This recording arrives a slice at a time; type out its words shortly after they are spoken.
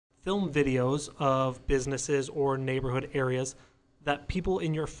film videos of businesses or neighborhood areas that people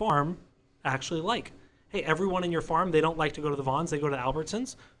in your farm actually like. Hey, everyone in your farm, they don't like to go to the Vons, they go to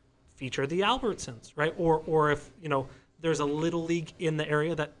Albertsons. Feature the Albertsons, right? Or if, there's a little league in the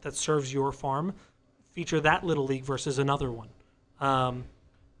area that serves your farm, feature that little league versus another one. I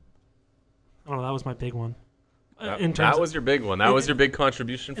don't know, that was my big one. That was your big one. That was your big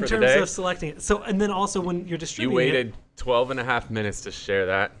contribution for the day. In terms of selecting it. So, and then also when you're distributing You waited 12 and a half minutes to share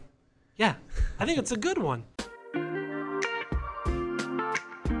that. Yeah, I think it's a good one.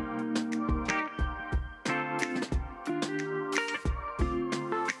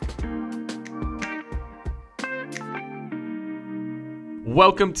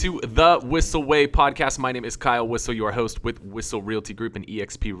 Welcome to the Whissel Way Podcast. My name is Kyle Whissel, your host with Whissel Realty Group and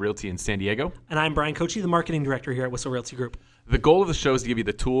eXp Realty in San Diego. And I'm Bryan Koci, the marketing director here at Whissel Realty Group. The goal of the show is to give you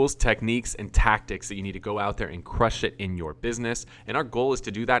the tools, techniques, and tactics that you need to go out there and crush it in your business. And our goal is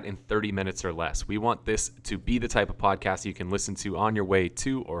to do that in 30 minutes or less. We want this to be the type of podcast you can listen to on your way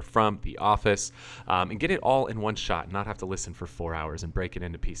to or from the office and get it all in one shot and not have to listen for 4 hours and break it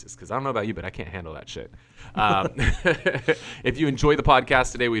into pieces. Because I don't know about you, but I can't handle that shit. If you enjoy the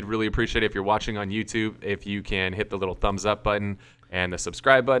podcast today, we'd really appreciate it if you're watching on YouTube, if you can hit the little thumbs up button and the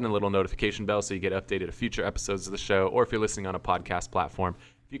subscribe button, a little notification bell so you get updated of future episodes of the show, or if you're listening on a podcast platform,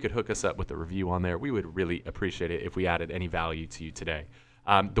 if you could hook us up with a review on there, we would really appreciate it if we added any value to you today.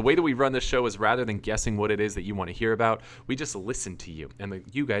 The way that we run this show is rather than guessing what it is that you want to hear about, we just listen to you, and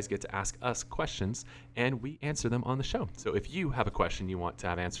you guys get to ask us questions, and we answer them on the show. So if you have a question you want to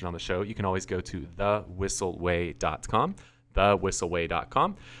have answered on the show, you can always go to thewhisselway.com.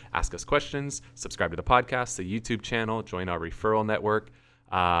 thewhisselway.com. Ask us questions, subscribe to the podcast, the YouTube channel, join our referral network,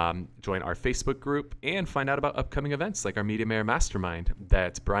 join our Facebook group, and find out about upcoming events like our Media Mayor Mastermind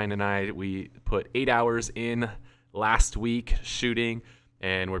that Bryan and we put 8 hours in last week shooting,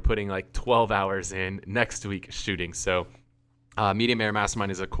 and we're putting like 12 hours in next week shooting. So Media Mayor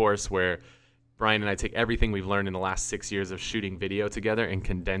Mastermind is a course where Bryan and I take everything we've learned in the last 6 years of shooting video together and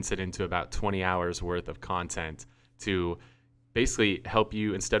condense it into about 20 hours worth of content to basically help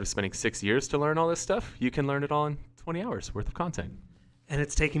you. Instead of spending 6 years to learn all this stuff, you can learn it all in 20 hours worth of content. And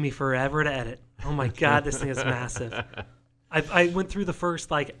it's taking me forever to edit. Oh my God, this thing is massive. I went through the first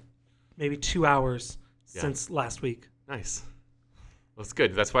maybe 2 hours since last week. Nice. Well, it's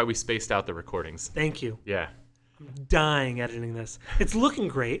good. That's why we spaced out the recordings. Thank you. Yeah. I'm dying editing this. It's looking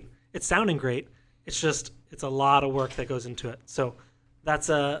great. It's sounding great. It's a lot of work that goes into it. So that's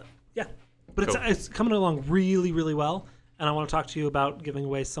But cool. It's coming along really, really well. And I want to talk to you about giving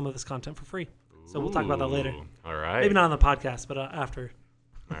away some of this content for free. So we'll talk about that later. All right. Maybe not on the podcast, but after.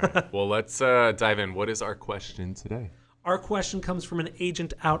 All right. Well, let's dive in. What is our question today? Our question comes from an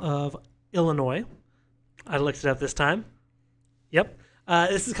agent out of Illinois. I looked it up this time. Yep.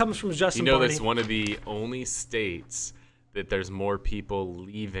 This comes from Justin Barney. That's one of the only states that there's more people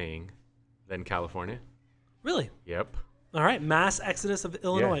leaving than California. Really? Yep. All right. Mass exodus of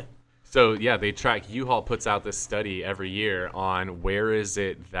Illinois. Yeah. So, they track. U-Haul puts out this study every year on where is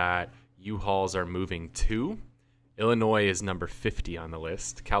it that U-Hauls are moving to. Illinois is number 50 on the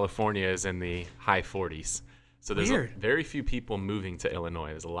list. California is in the high 40s. So there's very few people moving to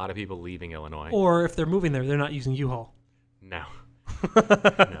Illinois. There's a lot of people leaving Illinois. Or if they're moving there, they're not using U-Haul. No.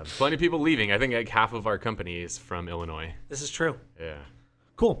 There's plenty of people leaving. I think like half of our company is from Illinois. This is true. Yeah.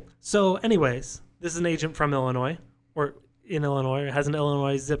 Cool. So anyways, this is an agent from Illinois, or in Illinois, it has an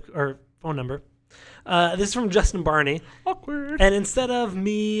Illinois zip or phone number. This is from Justin Barney. Awkward. And instead of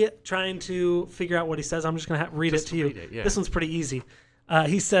me trying to figure out what he says, I'm just going to read it to you. This one's pretty easy.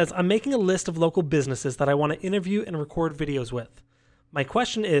 He says, I'm making a list of local businesses that I want to interview and record videos with. My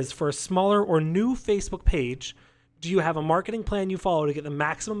question is, for a smaller or new Facebook page, do you have a marketing plan you follow to get the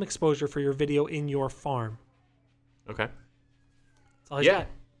maximum exposure for your video in your farm? Okay. That's all he's got.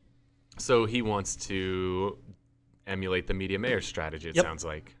 So he wants to emulate the Media Mayor strategy, it sounds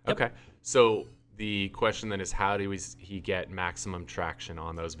like. Yep. Okay. So the question then is, how do he get maximum traction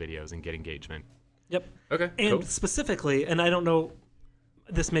on those videos and get engagement? Yep. Okay. And specifically, and I don't know,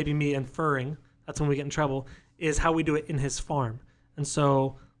 this may be me inferring, that's when we get in trouble, is how we do it in his farm. And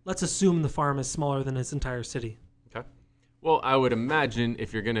so let's assume the farm is smaller than his entire city. Okay. Well, I would imagine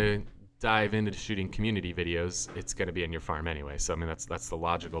if you're going to dive into shooting community videos, it's going to be in your farm anyway. So, I mean, that's the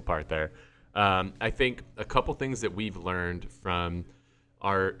logical part there. I think a couple things that we've learned from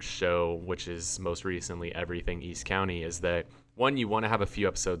our show, which is most recently Everything East County, is that, one, you want to have a few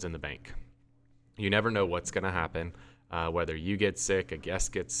episodes in the bank. You never know what's going to happen, whether you get sick, a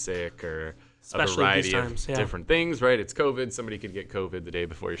guest gets sick, or especially a variety these times, of different things, right? It's COVID. Somebody could get COVID the day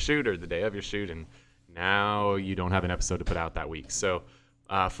before your shoot or the day of your shoot, and now you don't have an episode to put out that week. So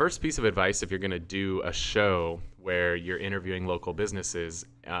First piece of advice, if you're going to do a show where you're interviewing local businesses,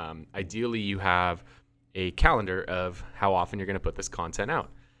 ideally you have a calendar of how often you're going to put this content out.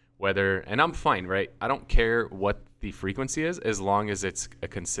 And I'm fine, right? I don't care what the frequency is as long as it's a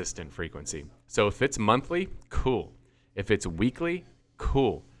consistent frequency. So if it's monthly, cool. If it's weekly,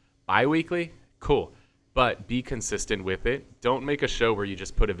 cool. Bi-weekly, cool. But be consistent with it. Don't make a show where you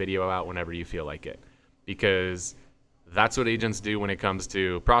just put a video out whenever you feel like it, because that's what agents do when it comes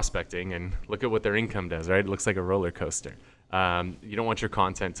to prospecting. And look at what their income does, right? It looks like a roller coaster. You don't want your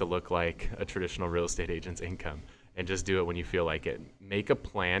content to look like a traditional real estate agent's income, and just do it when you feel like it. Make a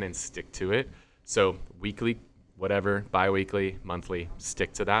plan and stick to it. So weekly, whatever, bi-weekly, monthly,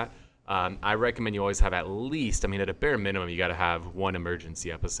 stick to that. I recommend you always have at least, at a bare minimum, you got to have one emergency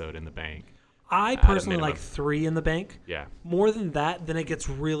episode in the bank. I personally like 3 in the bank. Yeah. More than that, then it gets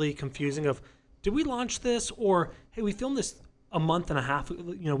really confusing of, did we launch this? Or, hey, we filmed this a month and a half.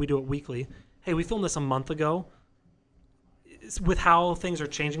 We do it weekly. Hey, we filmed this a month ago. With how things are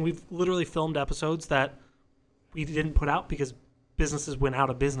changing, we've literally filmed episodes that we didn't put out because businesses went out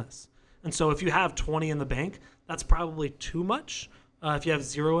of business. And so if you have 20 in the bank, that's probably too much. If you have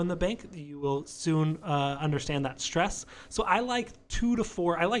 0 in the bank, you will soon understand that stress. So I like 2 to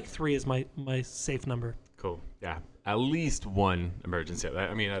 4. I like 3 is my safe number. Cool. Yeah. At least one emergency.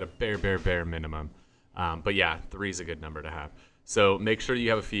 At a bare minimum. But yeah, 3 is a good number to have. So make sure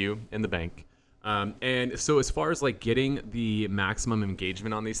you have a few in the bank. And so as far as like getting the maximum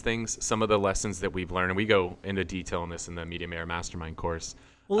engagement on these things, some of the lessons that we've learned, and we go into detail on this in the Media Mayor Mastermind course.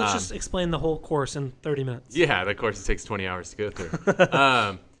 Well, let's just explain the whole course in 30 minutes. Yeah, the course takes 20 hours to go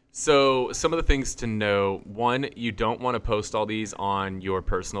through. So some of the things to know: 1, you don't want to post all these on your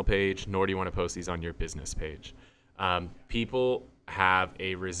personal page, nor do you want to post these on your business page. People have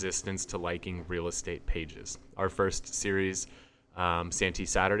a resistance to liking real estate pages. Our first series, Santee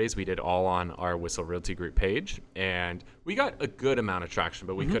Saturdays, we did all on our Whissel Realty Group page, and we got a good amount of traction,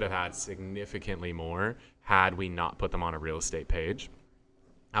 but we could have had significantly more had we not put them on a real estate page.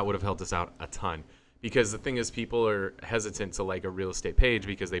 That would have helped us out a ton, because the thing is, people are hesitant to like a real estate page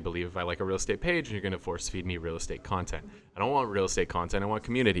because they believe if I like a real estate page, you're going to force feed me real estate content. I don't want real estate content. I want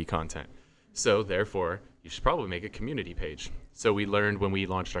community content. So therefore, you should probably make a community page. So we learned when we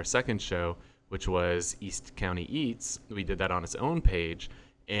launched our second show, which was East County Eats, we did that on its own page,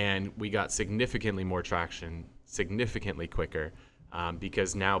 and we got significantly more traction, significantly quicker,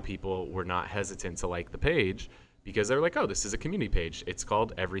 because now people were not hesitant to like the page, because they're like, oh, this is a community page. It's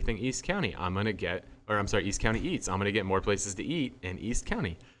called Everything East County. East County Eats. I'm going to get more places to eat in East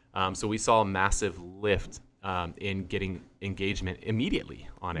County. So we saw a massive lift in getting engagement immediately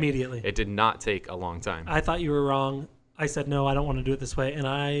on it. Immediately. It did not take a long time. I thought you were wrong. I said, no, I don't want to do it this way. And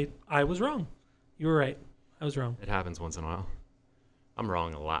I was wrong. You were right. I was wrong. It happens once in a while. I'm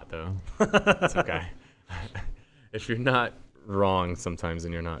wrong a lot, though. It's okay. If you're not wrong sometimes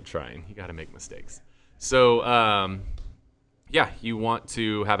and you're not trying, you got to make mistakes. So, you want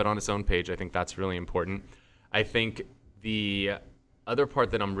to have it on its own page. I think that's really important. I think the other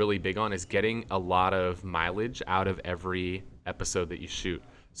part that I'm really big on is getting a lot of mileage out of every episode that you shoot.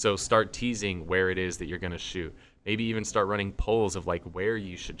 So start teasing where it is that you're going to shoot. Maybe even start running polls of like where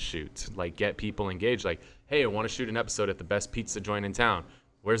you should shoot. Like get people engaged. Like, hey, I want to shoot an episode at the best pizza joint in town.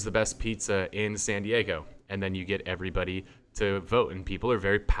 Where's the best pizza in San Diego? And then you get everybody to vote, and people are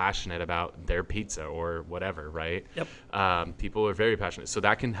very passionate about their pizza or whatever, right? Yep. People are very passionate, so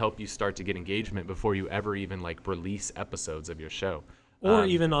that can help you start to get engagement before you ever even like release episodes of your show, or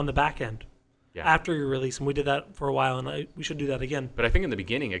even on the back end. Yeah. After you release them. We did that for a while, and we should do that again. But I think in the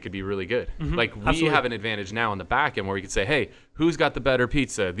beginning it could be really good. Like we Absolutely. have an advantage now on the back end where we could say, hey, who's got the better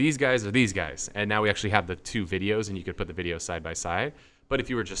pizza? These guys or these guys? And now we actually have the 2 videos, and you could put the videos side by side. But if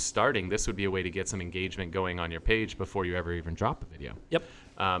you were just starting, this would be a way to get some engagement going on your page before you ever even drop a video. Yep.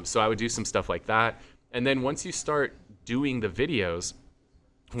 So I would do some stuff like that. And then once you start doing the videos,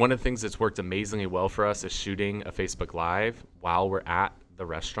 one of the things that's worked amazingly well for us is shooting a Facebook Live while we're at the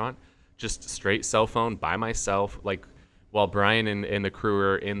restaurant. Just straight cell phone by myself, like while Brian and the crew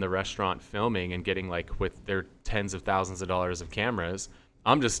are in the restaurant filming and getting like with their tens of thousands of dollars of cameras,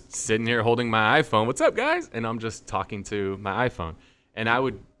 I'm just sitting here holding my iPhone. What's up, guys? And I'm just talking to my iPhone. And I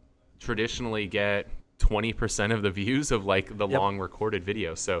would traditionally get 20% of the views of like the long recorded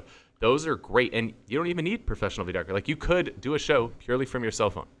video. So those are great. And you don't even need professional videography. Like you could do a show purely from your cell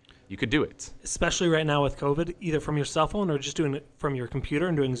phone. You could do it. Especially right now with COVID, either from your cell phone or just doing it from your computer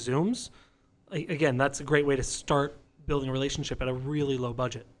and doing Zooms. Again, that's a great way to start building a relationship at a really low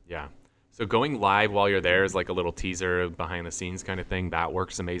budget. Yeah. So going live while you're there is like a little teaser, behind the scenes kind of thing. That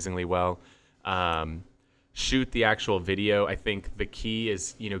works amazingly well. shoot the actual video. I think the key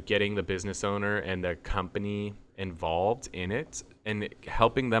is, getting the business owner and the company involved in it and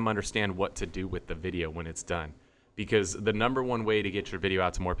helping them understand what to do with the video when it's done. Because the number one way to get your video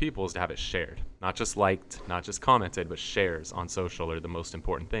out to more people is to have it shared. Not just liked, not just commented, but shares on social are the most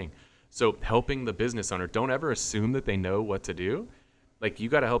important thing. So helping the business owner, don't ever assume that they know what to do. Like, you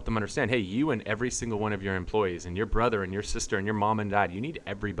got to help them understand, hey, you and every single one of your employees and your brother and your sister and your mom and dad, you need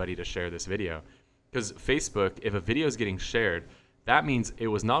everybody to share this video. Because Facebook, if a video is getting shared, that means it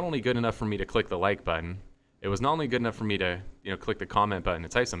was not only good enough for me to click the like button, it was not only good enough for me to, click the comment button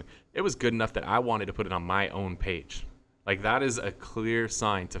and type something, it was good enough that I wanted to put it on my own page. Like, that is a clear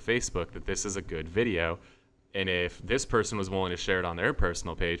sign to Facebook that this is a good video. And if this person was willing to share it on their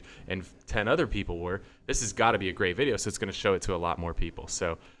personal page and 10 other people were, this has got to be a great video. So it's going to show it to a lot more people.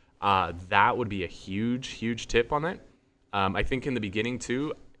 So that would be a huge, huge tip on that. I think in the beginning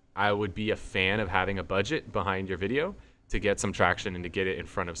too, I would be a fan of having a budget behind your video to get some traction and to get it in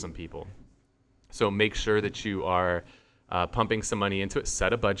front of some people. So make sure that you are pumping some money into it.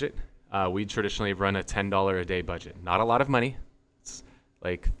 Set a budget. We traditionally run a $10 a day budget. Not a lot of money. It's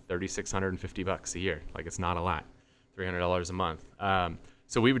like $3,650 a year. Like, it's not a lot. $300 a month.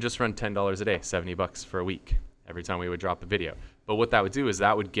 So we would just run $10 a day, $70 for a week every time we would drop a video. But what that would do is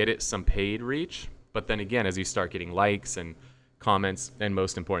that would get it some paid reach. But then again, as you start getting likes and comments and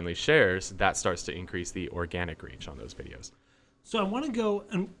most importantly shares, that starts to increase the organic reach on those videos. So I want to go,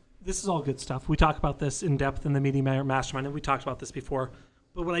 and this is all good stuff. We talk about this in depth in the Media Mastermind, and we talked about this before.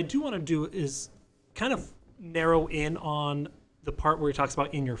 But what I do want to do is kind of narrow in on the part where he talks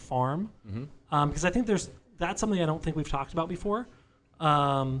about in your farm, because I think that's something I don't think we've talked about before,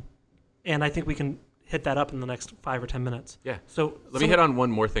 and I think we can hit that up in the next 5 or 10 minutes. Yeah. So let me hit on one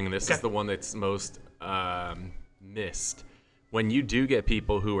more thing, and this is the one that's most missed. When you do get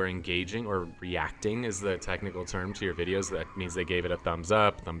people who are engaging, or reacting is the technical term, to your videos, that means they gave it a thumbs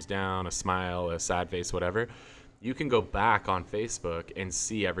up, thumbs down, a smile, a sad face, whatever. You can go back on Facebook and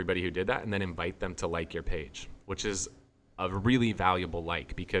see everybody who did that and then invite them to like your page, which is a really valuable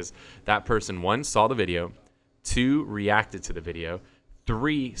like, because that person, 1, saw the video, 2, reacted to the video,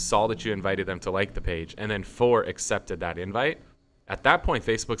 3, saw that you invited them to like the page, and then 4, accepted that invite. At that point,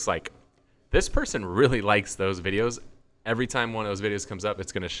 Facebook's like, this person really likes those videos. Every time one of those videos comes up,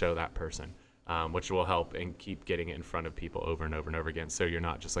 it's going to show that person, which will help and keep getting it in front of people over and over and over again, so you're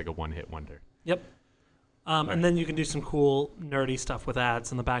not just like a one-hit wonder. Yep. And then you can do some cool, nerdy stuff with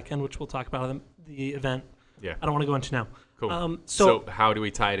ads in the back end, which we'll talk about in the event. Yeah. I don't want to go into now. Cool. So how do we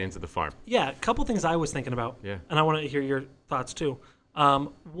tie it into the farm? Yeah, a couple things I was thinking about. Yeah. And I want to hear your thoughts too.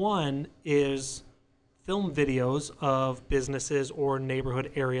 One is film videos of businesses or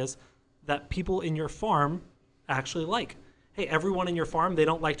neighborhood areas that people in your farm actually like. Hey, everyone in your farm, they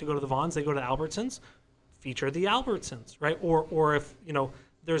don't like to go to the Vons, they go to Albertsons. Feature the Albertsons, right? Or if,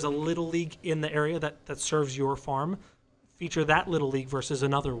 there's a little league in the area that serves your farm, feature that little league versus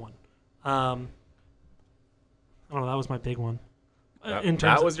another one. I don't know, that was my big one.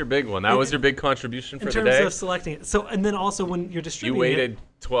 That was your big one. That was your big contribution for the day. In terms of selecting it. So, and then also when you're distributing you waited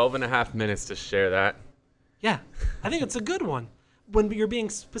 12 and a half minutes to share that. Yeah, I think it's a good one. When you're being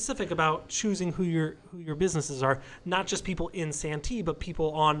specific about choosing who your businesses are, not just people in Santee, but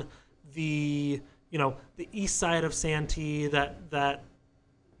people on the the east side of Santee that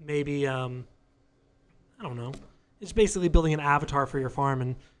maybe I don't know. It's basically building an avatar for your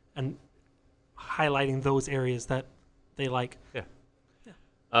farm and highlighting those areas that they like.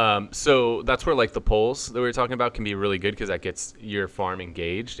 Yeah. So that's where like the polls that we were talking about can be really good, because that gets your farm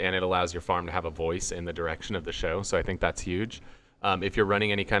engaged and it allows your farm to have a voice in the direction of the show. So I think that's huge. If you're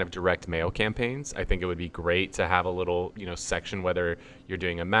running any kind of direct mail campaigns, I think it would be great to have a little, section, whether you're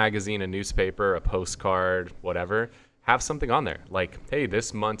doing a magazine, a newspaper, a postcard, whatever, have something on there like, hey,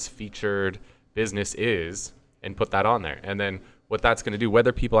 this month's featured business is, and put that on there. And then what that's going to do,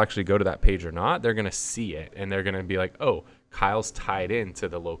 whether people actually go to that page or not, they're going to see it and they're going to be like, oh, Kyle's tied into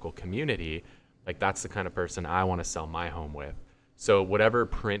the local community. Like, that's the kind of person I want to sell my home with. So whatever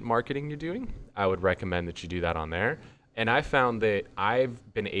print marketing you're doing, I would recommend that you do that on there. And I found that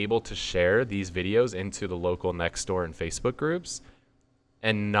I've been able to share these videos into the local Nextdoor and Facebook groups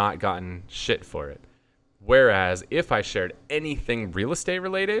and not gotten shit for it. Whereas if I shared anything real estate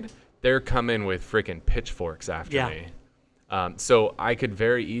related, they're coming with freaking pitchforks after me. So I could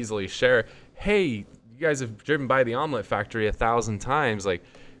very easily share, hey, you guys have driven by the omelet factory 1,000 times. Like,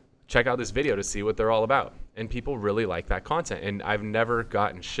 check out this video to see what they're all about. And people really like that content. And I've never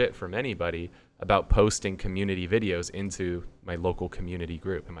gotten shit from anybody about posting community videos into my local community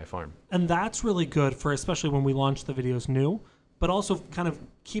group in my farm. And that's really good for, especially when we launch the videos new, but also kind of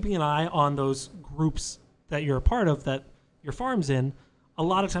keeping an eye on those groups that you're a part of, that your farm's in, a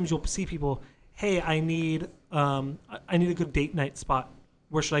lot of times you'll see people, hey, I need a good date night spot.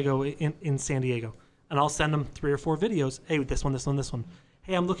 Where should I go in San Diego? And I'll send them 3 or 4 videos. Hey, this one, this one, this one.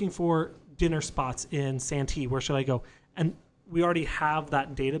 Hey, I'm looking for dinner spots in Santee. Where should I go? And we already have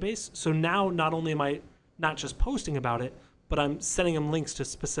that database. So now not only am I not just posting about it, but I'm sending them links to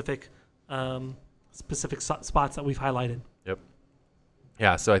specific spots that we've highlighted. Yep.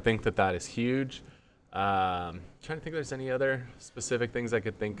 Yeah, so I think that is huge. Trying to think if there's any other specific things I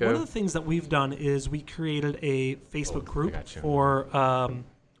could think of. One of the things that we've done is we created a Facebook group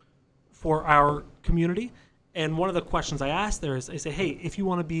for our community. And one of the questions I asked there is, I say, hey, if you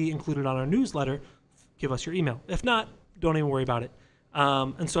want to be included on our newsletter, give us your email. If not, don't even worry about it.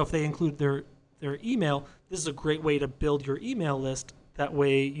 And so if they include their email, this is a great way to build your email list. That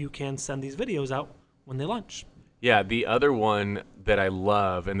way you can send these videos out when they launch. Yeah, the other one that I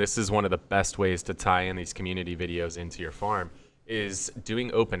love, and this is one of the best ways to tie in these community videos into your farm, is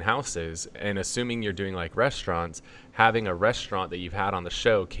doing open houses. And assuming you're doing like restaurants, having a restaurant that you've had on the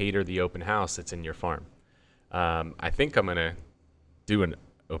show cater the open house that's in your farm. I think I'm gonna do an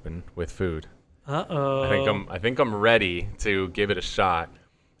open with food. Uh-oh. I think I'm ready to give it a shot.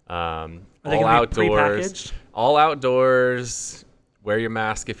 All outdoors. All outdoors. Wear your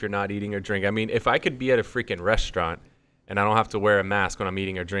mask if you're not eating or drinking. I mean, if I could be at a freaking restaurant and I don't have to wear a mask when I'm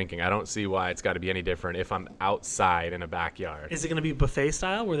eating or drinking, I don't see why it's got to be any different if I'm outside in a backyard. Is it going to be buffet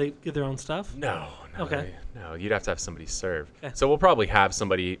style where they get their own stuff? No. Okay. No, you'd have to have somebody serve. Okay. So we'll probably have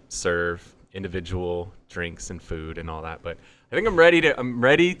somebody serve individual drinks and food and all that. But I think I'm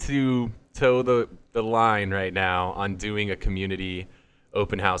ready to toe the line right now on doing a community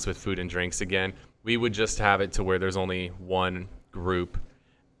open house with food and drinks again. We would just have it to where there's only one group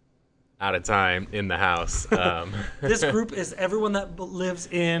at a time in the house. This group is everyone that lives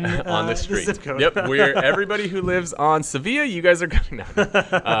in on the street. The zip code. Yep, we're everybody who lives on Sevilla. You guys are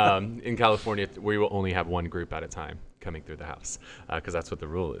going in California. We will only have one group at a time coming through the house because that's what the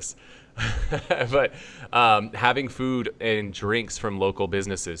rule is. But having food and drinks from local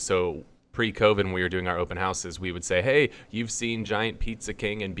businesses. So pre-COVID, when we were doing our open houses, we would say, hey, you've seen Giant Pizza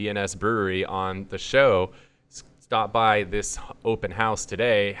King and B&S Brewery on the show. Stop by this open house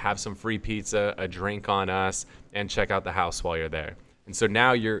today, have some free pizza, a drink on us, and check out the house while you're there. And so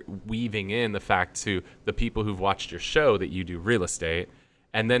now you're weaving in the fact to the people who've watched your show that you do real estate,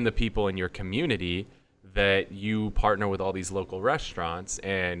 and then the people in your community that you partner with all these local restaurants,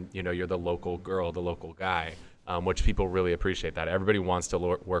 and you're the local girl, the local guy, which people really appreciate that. Everybody wants to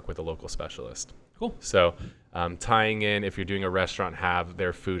work with a local specialist. Cool. So tying in, if you're doing a restaurant, have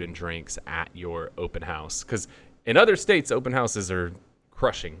their food and drinks at your open house. Because in other states, open houses are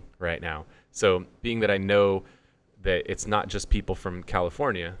crushing right now. So being that I know that it's not just people from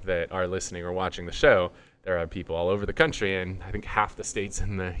California that are listening or watching the show, there are people all over the country, and I think half the states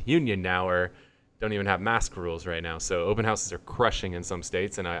in the union now don't even have mask rules right now. So open houses are crushing in some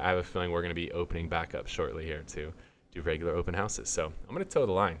states, and I have a feeling we're going to be opening back up shortly here to do regular open houses. So I'm going to toe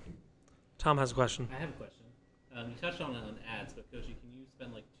the line. Tom has a question. I have a question. You touched on ads, but Koci, can you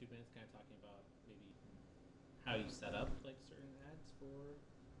spend like 2 minutes kind of talking about maybe how you set up like certain ads for?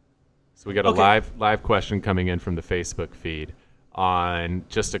 So we got a live question coming in from the Facebook feed on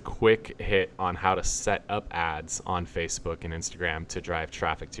just a quick hit on how to set up ads on Facebook and Instagram to drive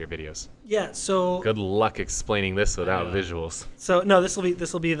traffic to your videos. Yeah. So good luck explaining this without visuals. So no, this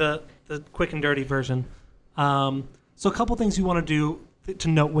will be the quick and dirty version. So a couple things you want to do to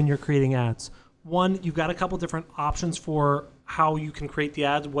note when you're creating ads. One, you've got a couple different options for how you can create the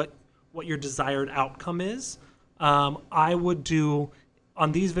ads, what your desired outcome is. I would do,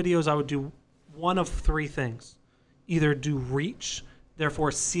 on these videos, I would do one of 3 things. Either do reach,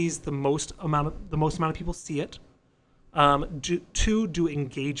 therefore sees the most amount of people see it. 2, do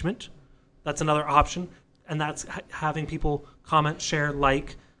engagement. That's another option. And that's having people comment, share,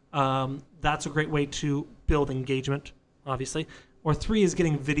 like. That's a great way to build engagement, obviously. Or 3 is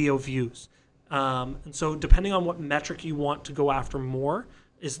getting video views. And so depending on what metric you want to go after more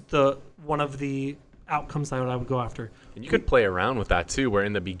is one of the outcomes that I would go after. And you could play around with that too, where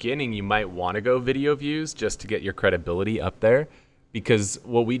in the beginning you might want to go video views just to get your credibility up there. Because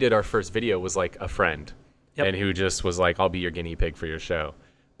what we did, our first video was like a friend and who just was like, I'll be your guinea pig for your show.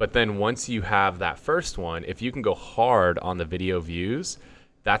 But then once you have that first one, if you can go hard on the video views,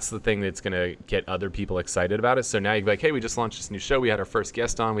 that's the thing that's going to get other people excited about it. So now you're like, hey, we just launched this new show. We had our first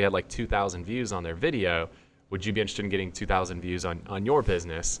guest on. We had like 2,000 views on their video. Would you be interested in getting 2,000 views on your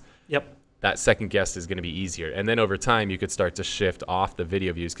business? Yep. That second guest is going to be easier. And then over time, you could start to shift off the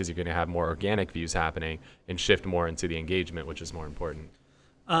video views because you're going to have more organic views happening and shift more into the engagement, which is more important.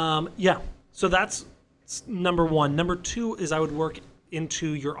 Yeah. So that's number one. Number two is I would work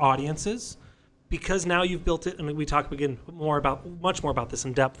into your audiences, because now you've built it, and we talk again much more about this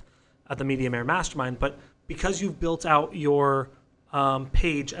in depth at the Medium Air Mastermind, but because you've built out your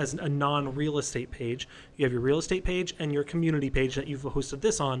page as a non-real estate page, you have your real estate page and your community page that you've hosted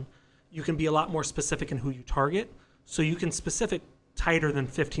this on, you can be a lot more specific in who you target. So you can specific tighter than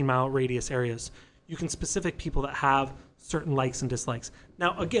 15-mile radius areas. You can specific people that have certain likes and dislikes.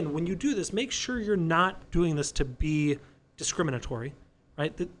 Now, again, when you do this, make sure you're not doing this to be discriminatory,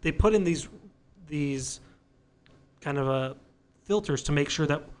 right? They put in these kind of filters to make sure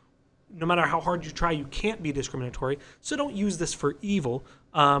that no matter how hard you try, you can't be discriminatory. So don't use this for evil.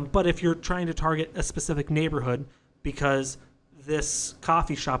 But if you're trying to target a specific neighborhood because this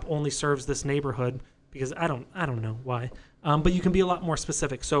coffee shop only serves this neighborhood, because I don't know why, but you can be a lot more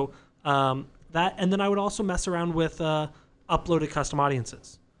specific. So that, and then I would also mess around with uploaded custom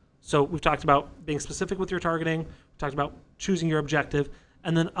audiences. So we've talked about being specific with your targeting. We talked about choosing your objective,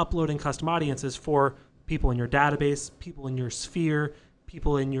 and then uploading custom audiences for people in your database, people in your sphere,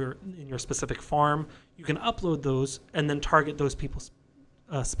 people in your specific farm. You can upload those and then target those people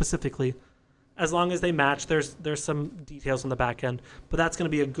specifically, as long as they match. There's some details on the back end, but that's going to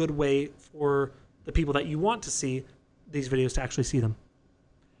be a good way for the people that you want to see these videos to actually see them.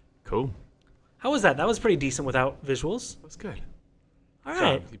 Cool. How was that? That was pretty decent without visuals. That was good. All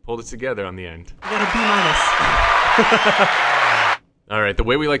right. You pulled it together on the end. I got a B-. All right, the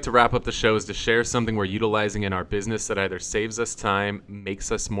way we like to wrap up the show is to share something we're utilizing in our business that either saves us time,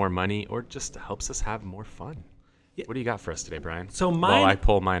 makes us more money, or just helps us have more fun. Yeah. What do you got for us today, Brian? So Well, I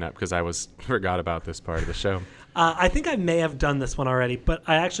pull mine up because I forgot about this part of the show. I think I may have done this one already, but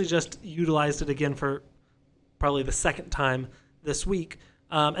I actually just utilized it again for probably the second time this week.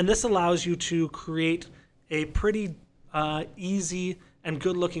 And this allows you to create a pretty easy and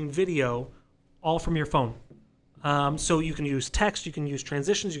good-looking video all from your phone. So you can use text, you can use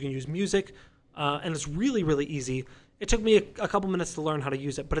transitions, you can use music, and it's really, really easy. It took me a couple minutes to learn how to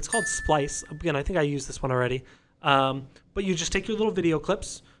use it, but it's called Splice. Again, I think I used this one already. But you just take your little video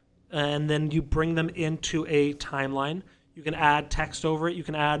clips, and then you bring them into a timeline. You can add text over it. You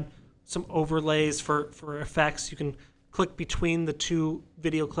can add some overlays for effects. You can click between the two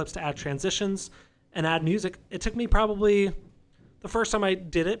video clips to add transitions and add music. It took me probably, the first time I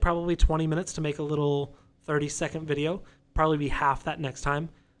did it, probably 20 minutes to make a little 30-second video. Probably be half that next time.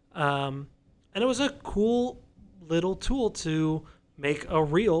 And it was a cool little tool to make a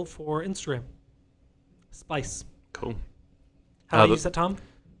reel for Instagram. Splice. Cool. How do you use that, Tom?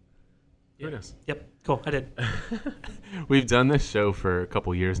 Very nice. Yep. Cool. I did. We've done this show for a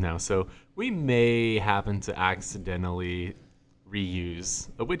couple years now, so we may happen to accidentally reuse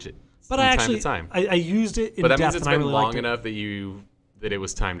a widget But from I time actually, to time. I used it in But that depth, means it's and I been really long liked it. enough that it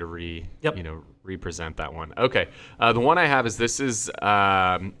was time to represent that one. Okay. The one I have is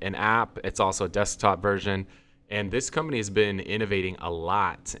an app. It's also a desktop version. And this company has been innovating a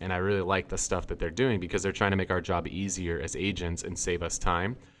lot, and I really like the stuff that they're doing because they're trying to make our job easier as agents and save us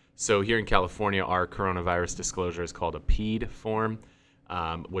time. So here in California, our coronavirus disclosure is called a PED form,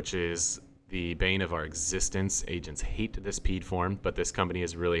 which is the bane of our existence. Agents hate this PED form, but this company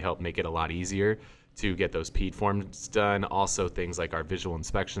has really helped make it a lot easier to get those PED forms done. Also things like our visual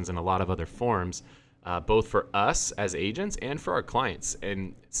inspections and a lot of other forms, both for us as agents and for our clients.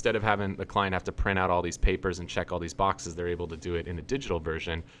 And instead of having the client have to print out all these papers and check all these boxes, they're able to do it in a digital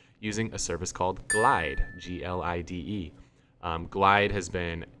version using a service called Glide, Glide. Glide has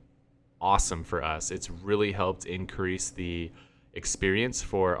been awesome for us. It's really helped increase the experience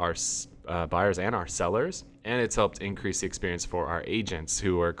for our buyers and our sellers, and it's helped increase the experience for our agents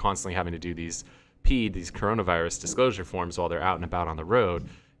who are constantly having to do these coronavirus disclosure forms while they're out and about on the road.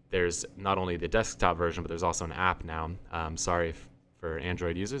 There's not only the desktop version, but there's also an app now. Sorry for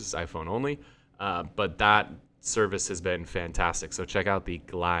Android users, it's iPhone only. But that service has been fantastic. So check out the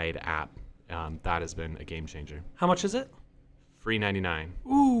Glide app. That has been a game changer. How much is it? Free $99.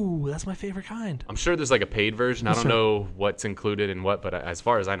 Ooh, that's my favorite kind. I'm sure there's like a paid version. I don't know what's included in what, but as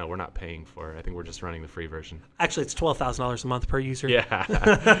far as I know, we're not paying for it. I think we're just running the free version. Actually, it's $12,000 a month per user.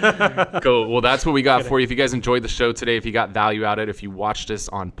 Yeah. Cool. Well, that's what we got for you. If you guys enjoyed the show today, if you got value out of it, if you watched us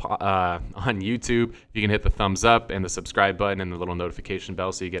on YouTube, you can hit the thumbs up and the subscribe button and the little notification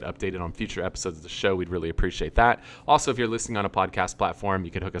bell so you get updated on future episodes of the show. We'd really appreciate that. Also, if you're listening on a podcast platform,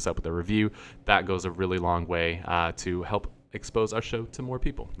 you can hook us up with a review. That goes a really long way to help expose our show to more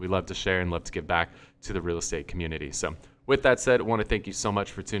people. We love to share and love to give back to the real estate community. So with that said, I want to thank you so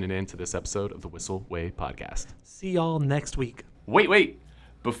much for tuning in to this episode of the Whissel Way Podcast. See y'all next week. Wait.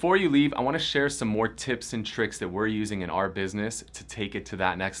 Before you leave, I want to share some more tips and tricks that we're using in our business to take it to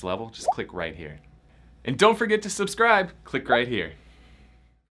that next level. Just click right here. And don't forget to subscribe. Click right here.